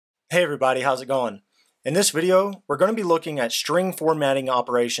Hey everybody, how's it going? In this video, we're going to be looking at string formatting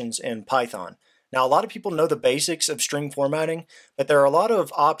operations in Python. Now, a lot of people know the basics of string formatting, but there are a lot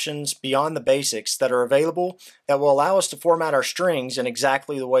of options beyond the basics that are available that will allow us to format our strings in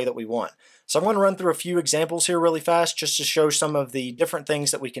exactly the way that we want. So I'm going to run through a few examples here really fast just to show some of the different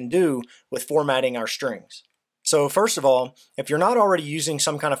things that we can do with formatting our strings. So first of all, if you're not already using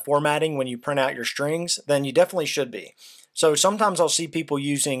some kind of formatting when you print out your strings, then you definitely should be. So sometimes I'll see people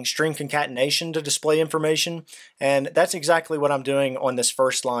using string concatenation to display information, and that's exactly what I'm doing on this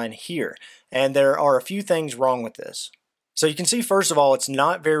first line here. And there are a few things wrong with this. So you can see, first of all, it's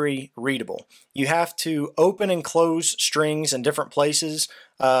not very readable. You have to open and close strings in different places,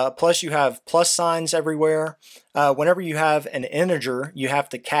 plus you have plus signs everywhere. Whenever you have an integer, you have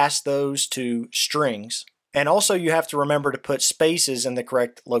to cast those to strings. And also you have to remember to put spaces in the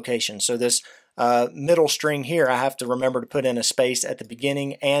correct location. So this middle string here, I have to remember to put in a space at the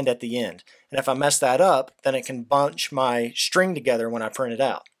beginning and at the end. And if I mess that up, then it can bunch my string together when I print it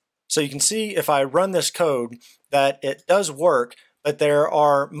out. So you can see if I run this code that it does work, but there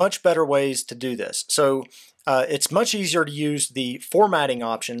are much better ways to do this. So it's much easier to use the formatting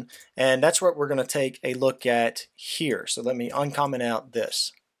option, and that's what we're going to take a look at here. So let me uncomment out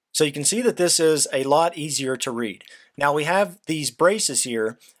this. So you can see that this is a lot easier to read. Now we have these braces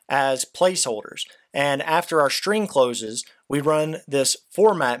here as placeholders, and after our string closes, we run this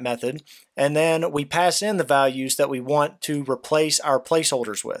format method, and then we pass in the values that we want to replace our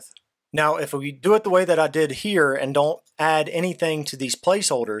placeholders with. Now if we do it the way that I did here and don't add anything to these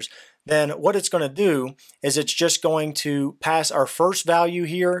placeholders, then what it's going to do is it's just going to pass our first value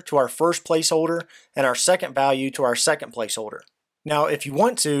here to our first placeholder and our second value to our second placeholder. Now, if you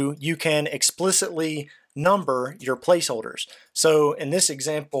want to, you can explicitly number your placeholders. So in this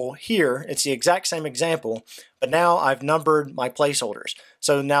example here, it's the exact same example, but now I've numbered my placeholders.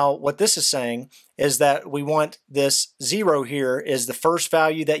 So now what this is saying is that we want this 0 here is the first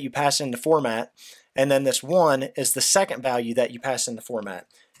value that you pass into format, and then this 1 is the second value that you pass into format.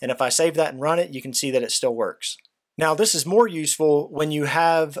 And if I save that and run it, you can see that it still works. Now this is more useful when you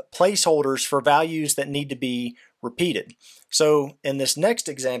have placeholders for values that need to be repeated. So in this next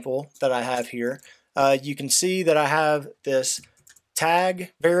example that I have here, you can see that I have this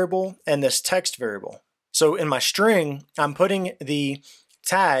tag variable and this text variable. So in my string, I'm putting the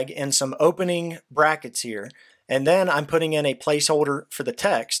tag in some opening brackets here, and then I'm putting in a placeholder for the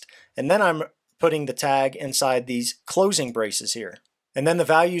text, and then I'm putting the tag inside these closing braces here. And then the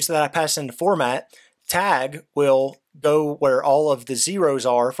values that I pass into format, tag will go where all of the zeros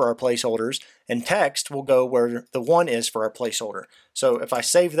are for our placeholders, and text will go where the 1 is for our placeholder. So if I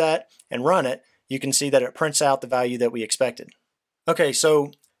save that and run it, you can see that it prints out the value that we expected. Okay,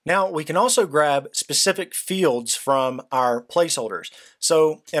 so now we can also grab specific fields from our placeholders.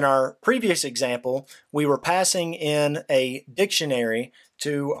 So in our previous example, we were passing in a dictionary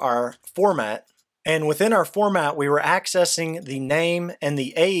to our format, and within our format we were accessing the name and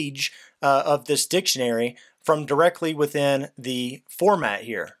the age of this dictionary from directly within the format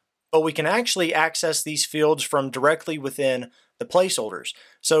here. But we can actually access these fields from directly within the placeholders.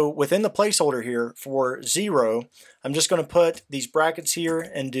 So within the placeholder here for 0, I'm just going to put these brackets here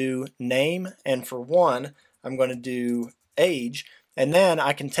and do name, and for 1 I'm going to do age, and then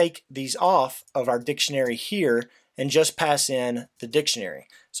I can take these off of our dictionary here and just pass in the dictionary.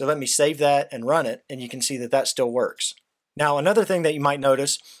 So let me save that and run it, and you can see that that still works. Now another thing that you might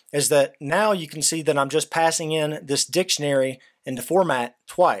notice is that now you can see that I'm just passing in this dictionary into format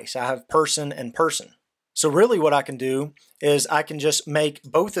twice. I have person and person. So really what I can do is I can just make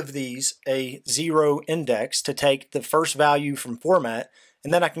both of these a 0 index to take the first value from format,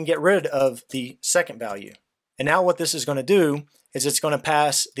 and then I can get rid of the second value. And now what this is going to do is it's going to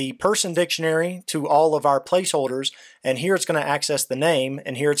pass the person dictionary to all of our placeholders, and here it's going to access the name,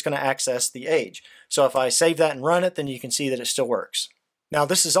 and here it's going to access the age. So if I save that and run it, then you can see that it still works. Now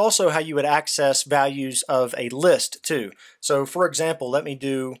this is also how you would access values of a list too. So for example, let me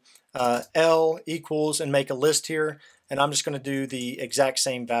do L equals and make a list here, and I'm just going to do the exact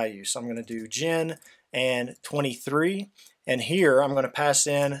same value. So I'm going to do gen and 23, and here I'm going to pass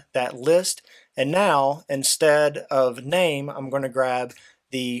in that list, and now instead of name I'm going to grab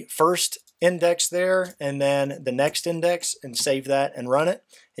the first index there and then the next index and save that and run it,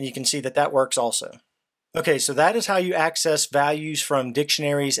 and you can see that that works also. Okay, so that is how you access values from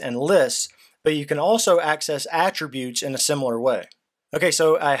dictionaries and lists, but you can also access attributes in a similar way. Okay,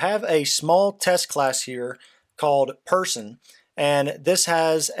 so I have a small test class here called person, and this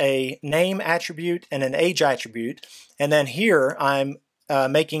has a name attribute and an age attribute, and then here I'm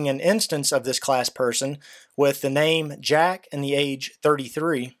making an instance of this class person with the name Jack and the age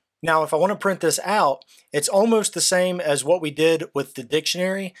 33. Now, if I want to print this out, it's almost the same as what we did with the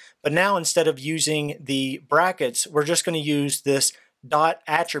dictionary, but now instead of using the brackets, we're just going to use this dot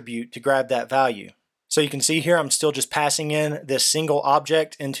attribute to grab that value. So you can see here, I'm still just passing in this single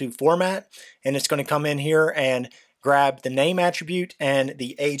object into format, and it's going to come in here and grab the name attribute and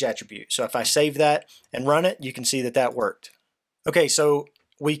the age attribute. So if I save that and run it, you can see that that worked. Okay, so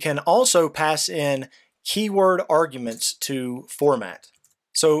we can also pass in keyword arguments to format.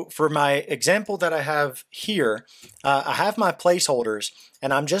 So for my example that I have here, I have my placeholders,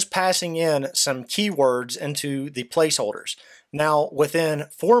 and I'm just passing in some keywords into the placeholders. Now within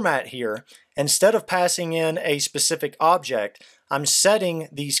format here, instead of passing in a specific object, I'm setting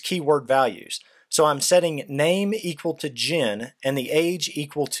these keyword values. So I'm setting name equal to Jen and the age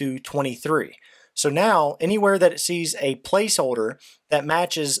equal to 23. So now anywhere that it sees a placeholder that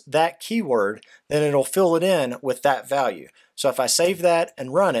matches that keyword, then it'll fill it in with that value. So if I save that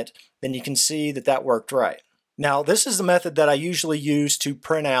and run it, then you can see that that worked right. Now this is the method that I usually use to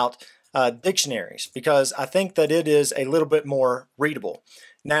print out dictionaries because I think that it is a little bit more readable.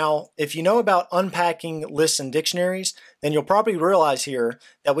 Now, if you know about unpacking lists and dictionaries, then you'll probably realize here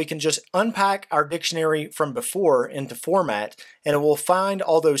that we can just unpack our dictionary from before into format, and it will find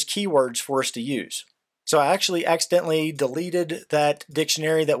all those keywords for us to use. So I actually accidentally deleted that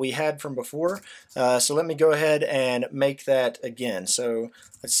dictionary that we had from before. So let me go ahead and make that again. So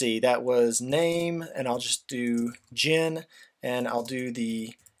let's see, that was name, and I'll just do Jen, and I'll do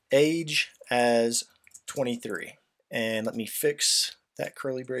the age as 23. And let me fix that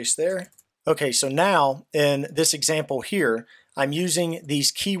curly brace there. Okay, so now in this example here, I'm using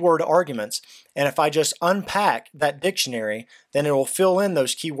these keyword arguments, and if I just unpack that dictionary, then it will fill in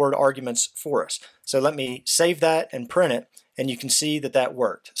those keyword arguments for us. So let me save that and print it, and you can see that that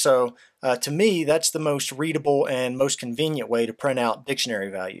worked. So to me, that's the most readable and most convenient way to print out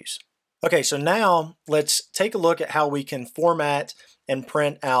dictionary values. Okay, so now let's take a look at how we can format and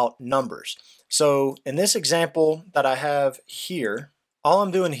print out numbers. So in this example that I have here, all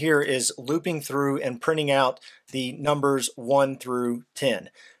I'm doing here is looping through and printing out the numbers 1 through 10.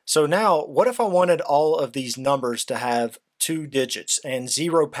 So now, what if I wanted all of these numbers to have 2 digits and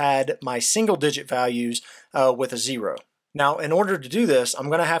zero pad my single digit values with a 0? Now, in order to do this, I'm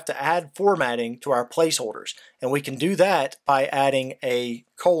going to have to add formatting to our placeholders, and we can do that by adding a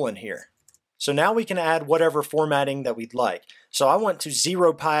colon here. So now we can add whatever formatting that we'd like. So I want to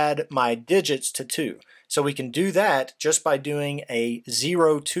zero pad my digits to 2. So we can do that just by doing a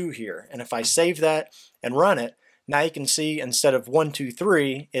 0, 2 here. And if I save that and run it, now you can see instead of 1, 2,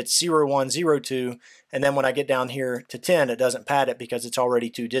 3, it's 0, 1, 0, 2. And then when I get down here to 10, it doesn't pad it because it's already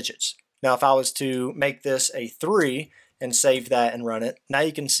 2 digits. Now if I was to make this a 3 and save that and run it, now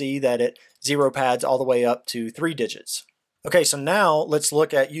you can see that it 0 pads all the way up to 3 digits. Okay, so now let's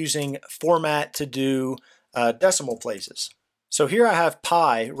look at using format to do decimal places. So here I have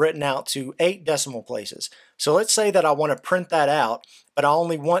pi written out to 8 decimal places. So let's say that I want to print that out, but I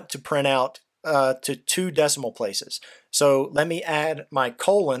only want to print out to 2 decimal places. So let me add my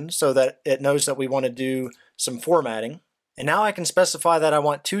colon so that it knows that we want to do some formatting. And now I can specify that I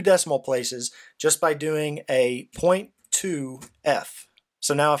want 2 decimal places just by doing a 0.2f.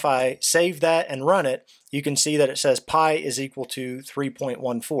 So now if I save that and run it, you can see that it says pi is equal to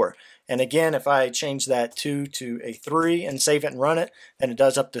 3.14. And again, if I change that 2 to a 3 and save it and run it, then it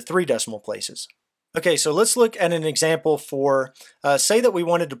does up to 3 decimal places. Okay, so let's look at an example for, say that we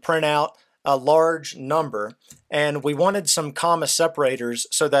wanted to print out a large number and we wanted some comma separators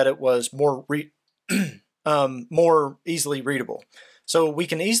so that it was more, more easily readable. So we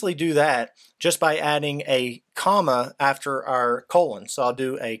can easily do that just by adding a comma after our colon. So I'll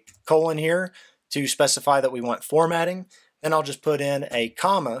do a colon here to specify that we want formatting. Then I'll just put in a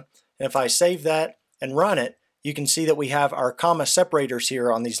comma. And if I save that and run it, you can see that we have our comma separators here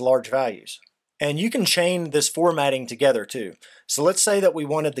on these large values. And you can chain this formatting together too. So let's say that we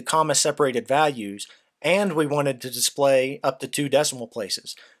wanted the comma separated values and we wanted to display up to 2 decimal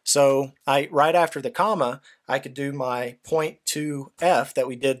places. So right after the comma, I could do my 0.2f that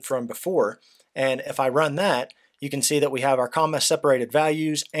we did from before. And if I run that, you can see that we have our comma separated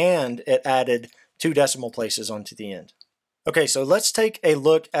values and it added 2 decimal places onto the end. Okay, so let's take a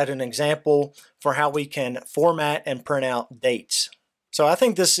look at an example for how we can format and print out dates. So I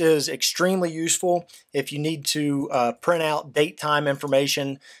think this is extremely useful if you need to print out date time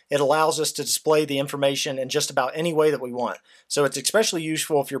information. It allows us to display the information in just about any way that we want. So it's especially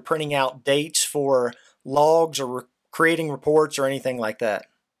useful if you're printing out dates for logs or creating reports or anything like that.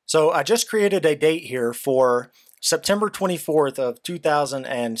 So I just created a date here for September 24th of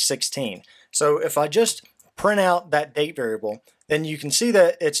 2016. So if I just print out that date variable, then you can see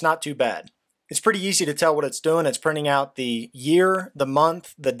that it's not too bad. It's pretty easy to tell what it's doing. It's printing out the year, the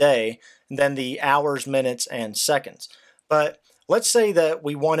month, the day, and then the hours, minutes, and seconds. But let's say that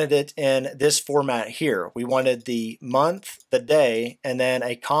we wanted it in this format here. We wanted the month, the day, and then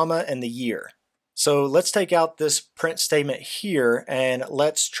a comma and the year. So let's take out this print statement here and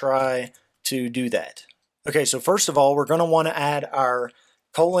let's try to do that. Okay, so first of all, we're going to want to add our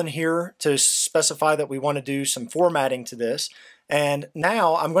colon here to specify that we want to do some formatting to this. And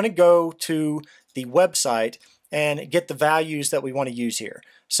now I'm going to go to the website and get the values that we want to use here.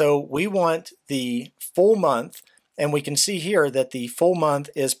 So we want the full month, and we can see here that the full month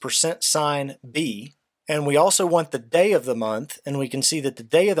is %B. And we also want the day of the month, and we can see that the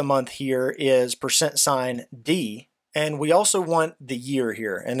day of the month here is $D. And we also want the year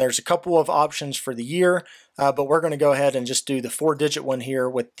here. And there's a couple of options for the year, but we're going to go ahead and just do the 4-digit one here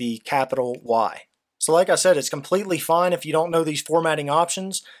with the capital Y. So like I said, it's completely fine if you don't know these formatting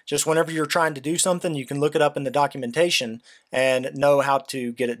options. Just whenever you're trying to do something, you can look it up in the documentation and know how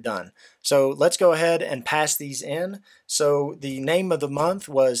to get it done. So let's go ahead and pass these in. So the name of the month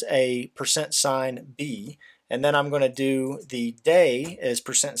was a $B, and then I'm going to do the day is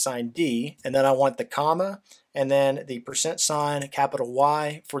 $D, and then I want the comma, and then the capital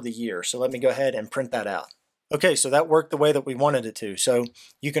Y for the year. So let me go ahead and print that out. Okay, so that worked the way that we wanted it to. So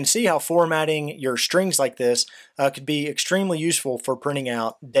you can see how formatting your strings like this could be extremely useful for printing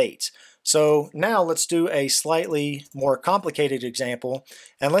out dates. So now let's do a slightly more complicated example,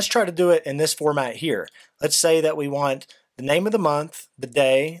 and let's try to do it in this format here. Let's say that we want the name of the month, the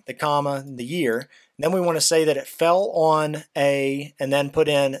day, the comma, and the year, and then we want to say that it fell on and then put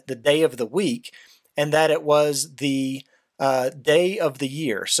in the day of the week, and that it was the day of the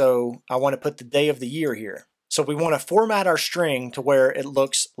year. So I want to put the day of the year here. So we want to format our string to where it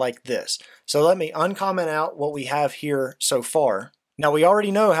looks like this. So let me uncomment out what we have here so far. Now we already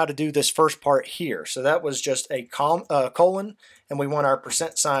know how to do this first part here. So that was just a colon, and we want our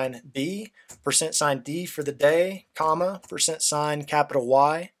 $B, $D for the day, comma, capital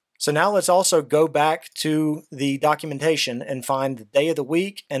Y. So now let's also go back to the documentation and find the day of the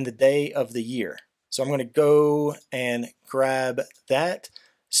week and the day of the year. So I'm going to go and grab that.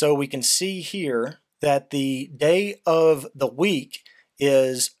 So we can see here that the day of the week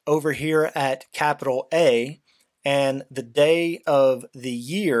is over here at capital A, and the day of the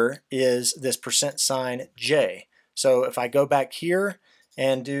year is this $J. So if I go back here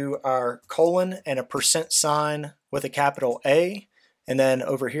and do our colon and a % with a capital A, and then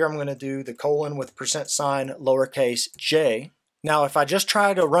over here I'm going to do the colon with % lowercase j. Now if I just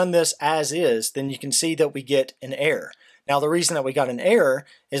try to run this as is, then you can see that we get an error. Now the reason that we got an error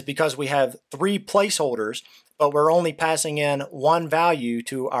is because we have 3 placeholders, but we're only passing in 1 value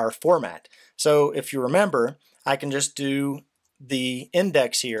to our format. So if you remember, I can just do the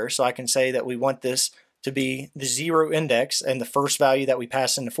index here. So I can say that we want this to be the 0 index and the first value that we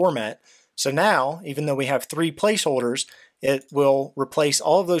pass in the format. So now, even though we have 3 placeholders, it will replace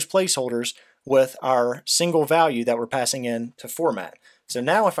all of those placeholders with our single value that we're passing in to format. So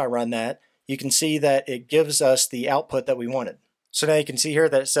now if I run that, you can see that it gives us the output that we wanted. So now you can see here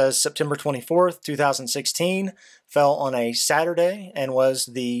that it says September 24th, 2016 fell on a Saturday and was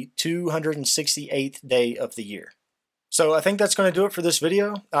the 268th day of the year. So I think that's going to do it for this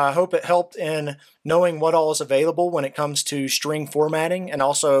video. I hope it helped in knowing what all is available when it comes to string formatting, and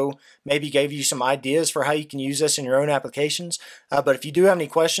also maybe gave you some ideas for how you can use this in your own applications. But if you do have any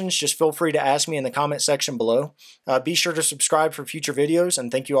questions, just feel free to ask me in the comment section below. Be sure to subscribe for future videos,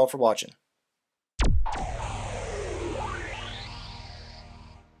 and thank you all for watching.